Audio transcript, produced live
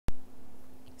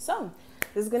So,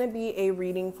 this is going to be a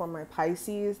reading for my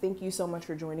Pisces. Thank you so much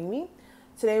for joining me.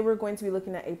 Today, we're going to be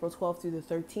looking at April 12th through the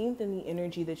 13th and the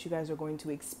energy that you guys are going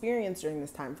to experience during this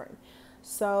time frame.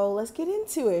 So, let's get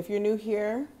into it. If you're new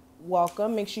here,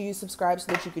 welcome. Make sure you subscribe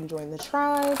so that you can join the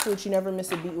tribe so that you never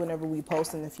miss a beat whenever we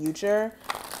post in the future.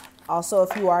 Also,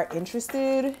 if you are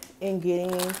interested in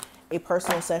getting a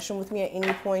personal session with me at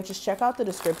any point, just check out the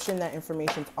description. That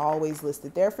information is always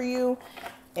listed there for you.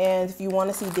 And if you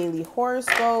want to see daily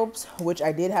horoscopes, which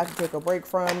I did have to take a break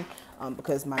from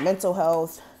because my mental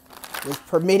health was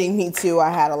permitting me to,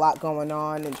 I had a lot going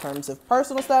on in terms of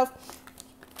personal stuff.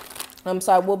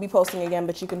 So I will be posting again,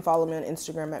 but you can follow me on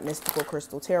Instagram at Mystical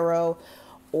Crystal Tarot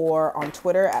or on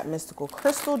Twitter at Mystical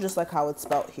Crystal, just like how it's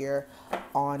spelled here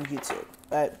on YouTube.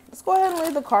 But let's go ahead and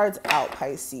lay the cards out,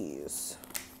 Pisces.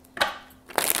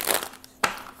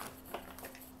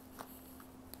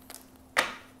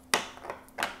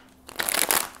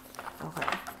 Okay.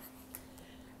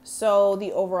 So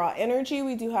the overall energy,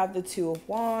 we do have the Two of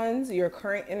Wands, your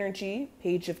current energy,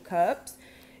 Page of Cups,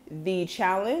 the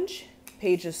challenge,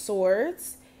 Page of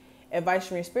Swords, advice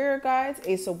from your spirit guides,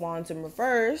 Ace of Wands in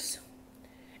reverse,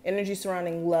 energy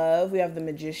surrounding love. We have the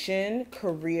Magician,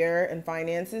 career and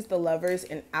finances, the Lovers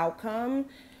and outcome.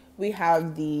 We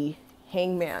have the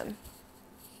Hangman.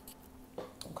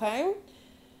 Okay.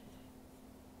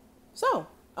 So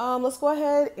let's go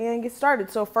ahead and get started.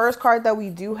 So first card that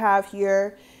we do have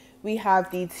here, we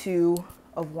have the Two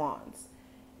of Wands.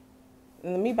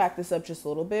 And let me back this up just a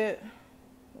little bit.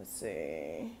 Let's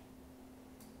see.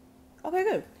 Okay,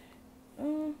 good.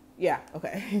 Yeah,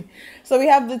 okay. So we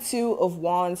have the Two of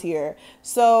Wands here.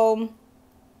 So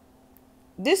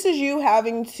this is you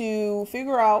having to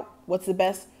figure out what's the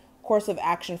best course of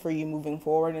action for you moving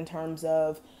forward in terms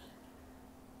of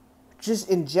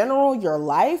just in general your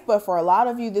life. But for a lot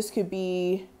of you, this could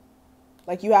be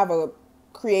like you have a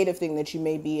creative thing that you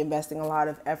may be investing a lot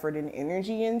of effort and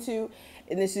energy into.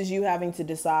 And this is you having to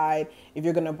decide if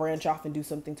you're going to branch off and do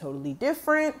something totally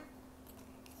different.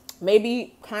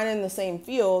 Maybe kind of in the same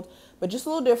field, but just a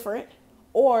little different.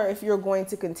 Or if you're going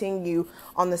to continue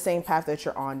on the same path that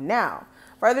you're on now.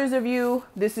 For others of you,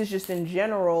 this is just in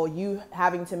general, you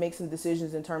having to make some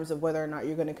decisions in terms of whether or not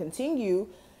you're going to continue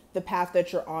the path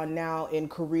that you're on now in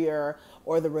career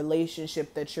or the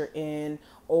relationship that you're in,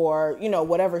 or, you know,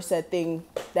 whatever said thing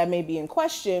that may be in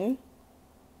question,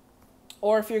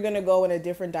 or if you're going to go in a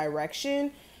different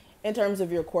direction in terms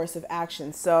of your course of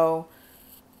action. So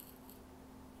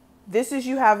this is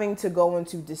you having to go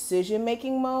into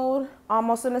decision-making mode,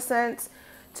 almost in a sense,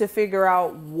 to figure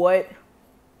out what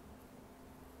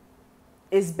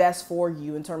is best for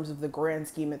you in terms of the grand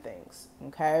scheme of things,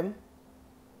 okay?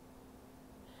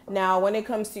 Now, when it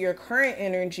comes to your current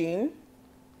energy,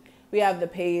 we have the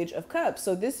Page of Cups.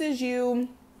 So this is you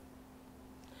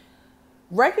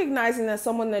recognizing that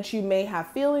someone that you may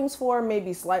have feelings for may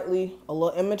be slightly a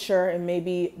little immature and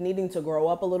maybe needing to grow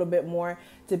up a little bit more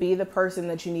to be the person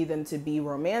that you need them to be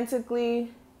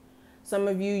romantically. Some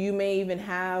of you, you may even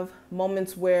have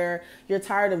moments where you're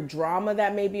tired of drama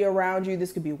that may be around you.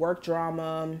 This could be work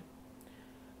drama,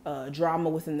 drama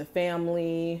within the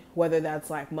family, whether that's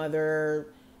like mother,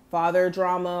 father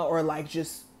drama, or like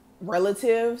just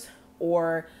relatives,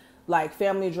 or like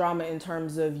family drama in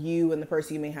terms of you and the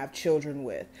person you may have children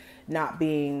with not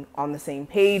being on the same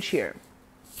page here.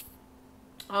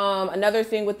 Another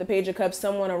thing with the Page of Cups,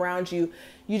 someone around you,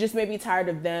 you just may be tired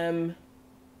of them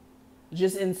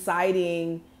just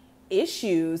inciting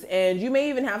issues. And you may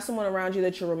even have someone around you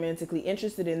that you're romantically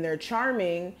interested in. They're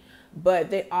charming, but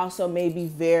they also may be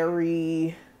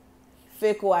very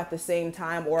fickle at the same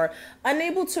time, or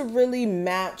unable to really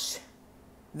match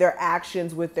their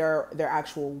actions with their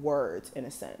actual words in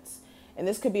a sense. And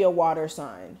this could be a water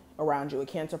sign around you, a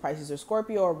Cancer, Pisces, or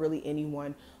Scorpio, or really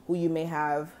anyone who you may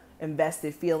have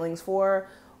invested feelings for,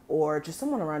 or just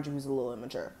someone around you who's a little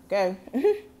immature. Okay.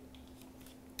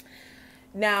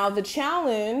 Now the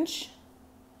challenge,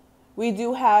 we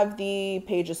do have the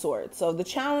Page of Swords. So the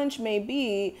challenge may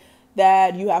be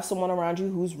that you have someone around you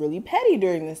who's really petty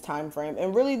during this time frame.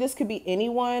 And really, this could be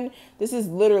anyone. This is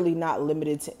literally not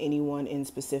limited to anyone in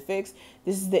specifics.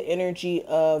 This is the energy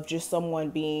of just someone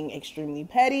being extremely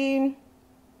petty.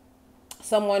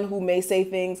 Someone who may say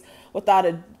things without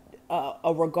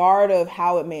a regard of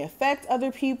how it may affect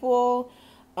other people.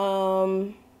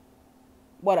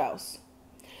 What else?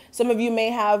 Some of you may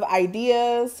have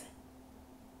ideas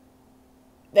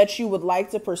that you would like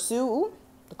to pursue. Ooh,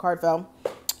 the card fell.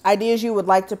 Ideas you would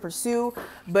like to pursue,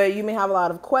 but you may have a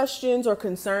lot of questions or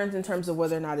concerns in terms of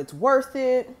whether or not it's worth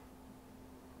it.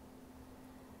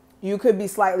 You could be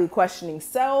slightly questioning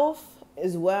self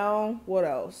as well. What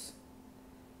else?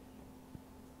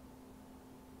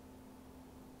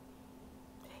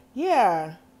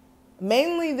 Yeah.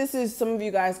 Mainly, this is some of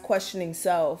you guys questioning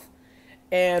self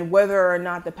and whether or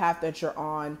not the path that you're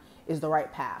on is the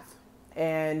right path.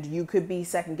 And you could be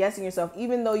second guessing yourself,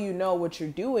 even though you know what you're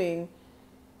doing,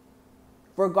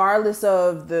 regardless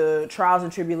of the trials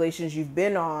and tribulations you've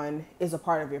been on, is a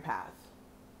part of your path.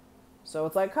 So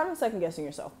it's like kind of second guessing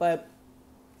yourself. But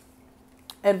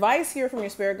advice here from your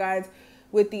spirit guides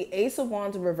with the Ace of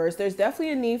Wands in reverse, there's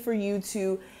definitely a need for you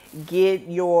to get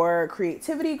your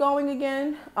creativity going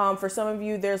again. For some of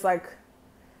you, there's like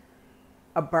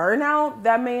a burnout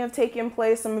that may have taken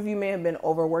place. Some of you may have been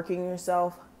overworking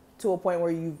yourself to a point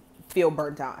where you feel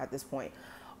burnt out at this point.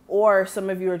 Or some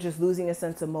of you are just losing a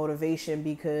sense of motivation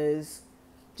because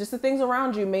just the things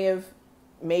around you may have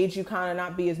made you kind of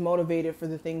not be as motivated for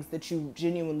the things that you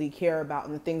genuinely care about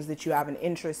and the things that you have an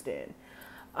interest in.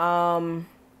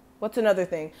 What's another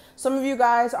thing? Some of you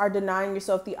guys are denying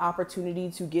yourself the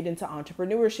opportunity to get into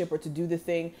entrepreneurship or to do the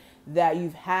thing that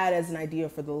you've had as an idea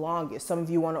for the longest. Some of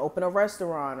you want to open a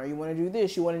restaurant, or you want to do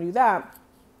this, you want to do that.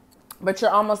 But you're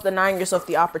almost denying yourself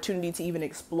the opportunity to even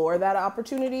explore that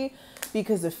opportunity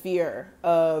because of fear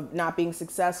of not being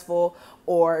successful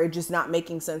or it just not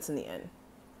making sense in the end.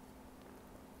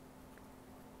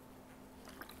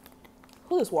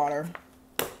 Who is water?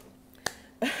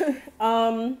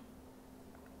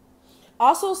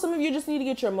 Also, some of you just need to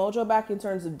get your mojo back in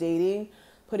terms of dating,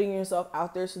 putting yourself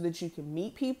out there so that you can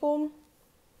meet people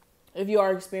if you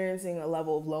are experiencing a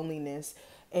level of loneliness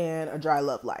and a dry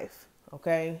love life,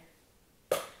 okay?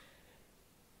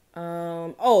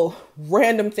 Oh,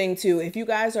 random thing too. If you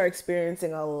guys are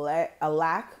experiencing a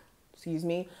lack,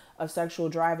 of sexual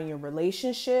drive in your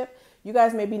relationship, you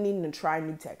guys may be needing to try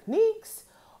new techniques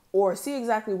or see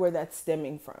exactly where that's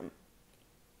stemming from.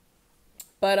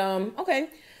 But, okay.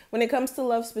 When it comes to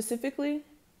love specifically,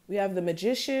 we have the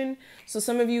Magician. So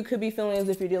some of you could be feeling as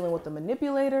if you're dealing with a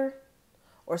manipulator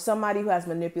or somebody who has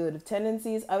manipulative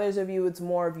tendencies. Others of you, it's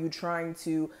more of you trying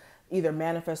to either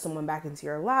manifest someone back into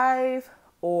your life,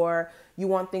 or you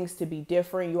want things to be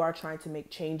different. You are trying to make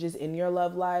changes in your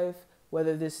love life,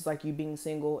 whether this is like you being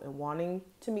single and wanting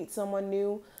to meet someone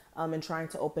new and trying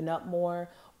to open up more,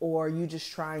 or you just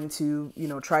trying to,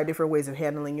 try different ways of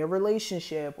handling your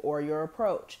relationship or your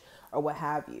approach or what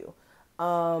have you.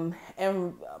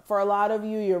 And for a lot of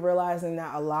you, you're realizing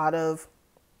that a lot of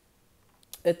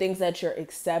the things that you're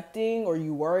accepting or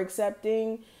you were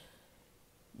accepting,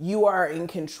 you are in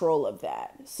control of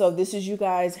that. So this is you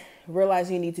guys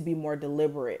realizing you need to be more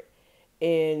deliberate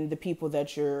in the people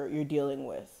that you're dealing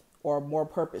with, or more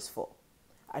purposeful,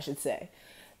 I should say.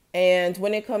 And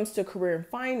when it comes to career and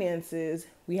finances,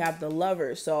 we have the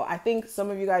Lovers. So I think some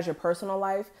of you guys, your personal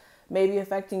life may be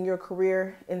affecting your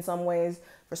career in some ways.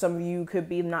 For some of you, could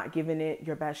be not giving it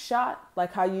your best shot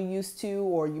like how you used to,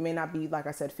 or you may not be, like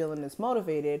I said, feeling as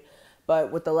motivated.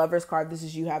 But with the Lovers card, this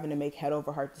is you having to make head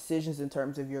over heart decisions in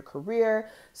terms of your career.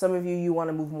 Some of you, you want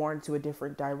to move more into a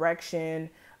different direction,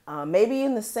 maybe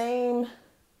in the same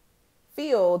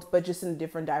field, but just in a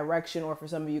different direction, or for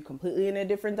some of you, completely in a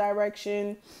different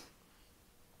direction.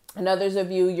 And others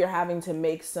of you, you're having to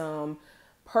make some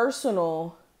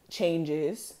personal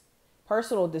changes,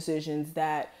 personal decisions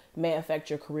that may affect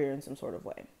your career in some sort of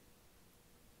way.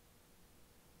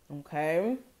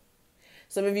 Okay.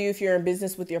 Some of you, if you're in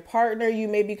business with your partner, you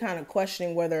may be kind of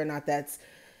questioning whether or not that's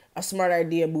a smart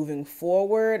idea moving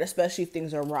forward, especially if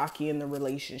things are rocky in the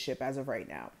relationship as of right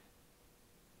now.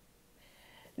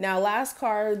 Now, last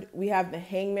card, we have the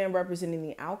Hangman representing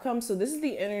the outcome. So this is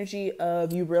the energy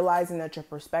of you realizing that your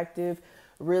perspective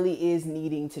really is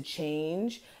needing to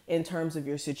change in terms of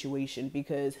your situation,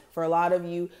 because for a lot of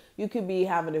you, you could be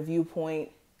having a viewpoint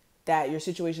that your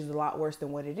situation is a lot worse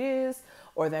than what it is,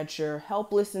 or that you're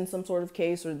helpless in some sort of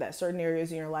case, or that certain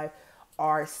areas in your life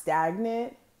are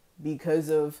stagnant because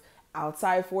of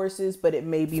outside forces, but it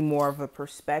may be more of a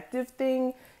perspective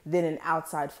thing than an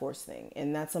outside force thing.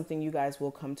 And that's something you guys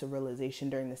will come to realization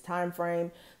during this time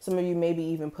frame. Some of you may be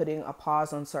even putting a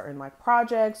pause on certain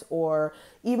projects or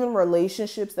even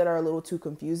relationships that are a little too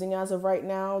confusing as of right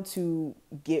now to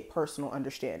get personal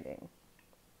understanding.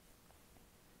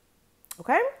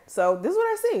 Okay, so this is what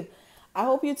I see. I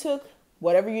hope you took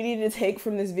whatever you needed to take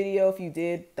from this video. If you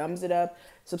did, thumbs it up,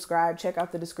 subscribe, check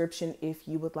out the description if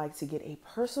you would like to get a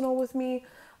personal with me.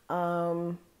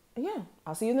 Yeah,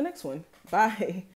 I'll see you in the next one. Bye.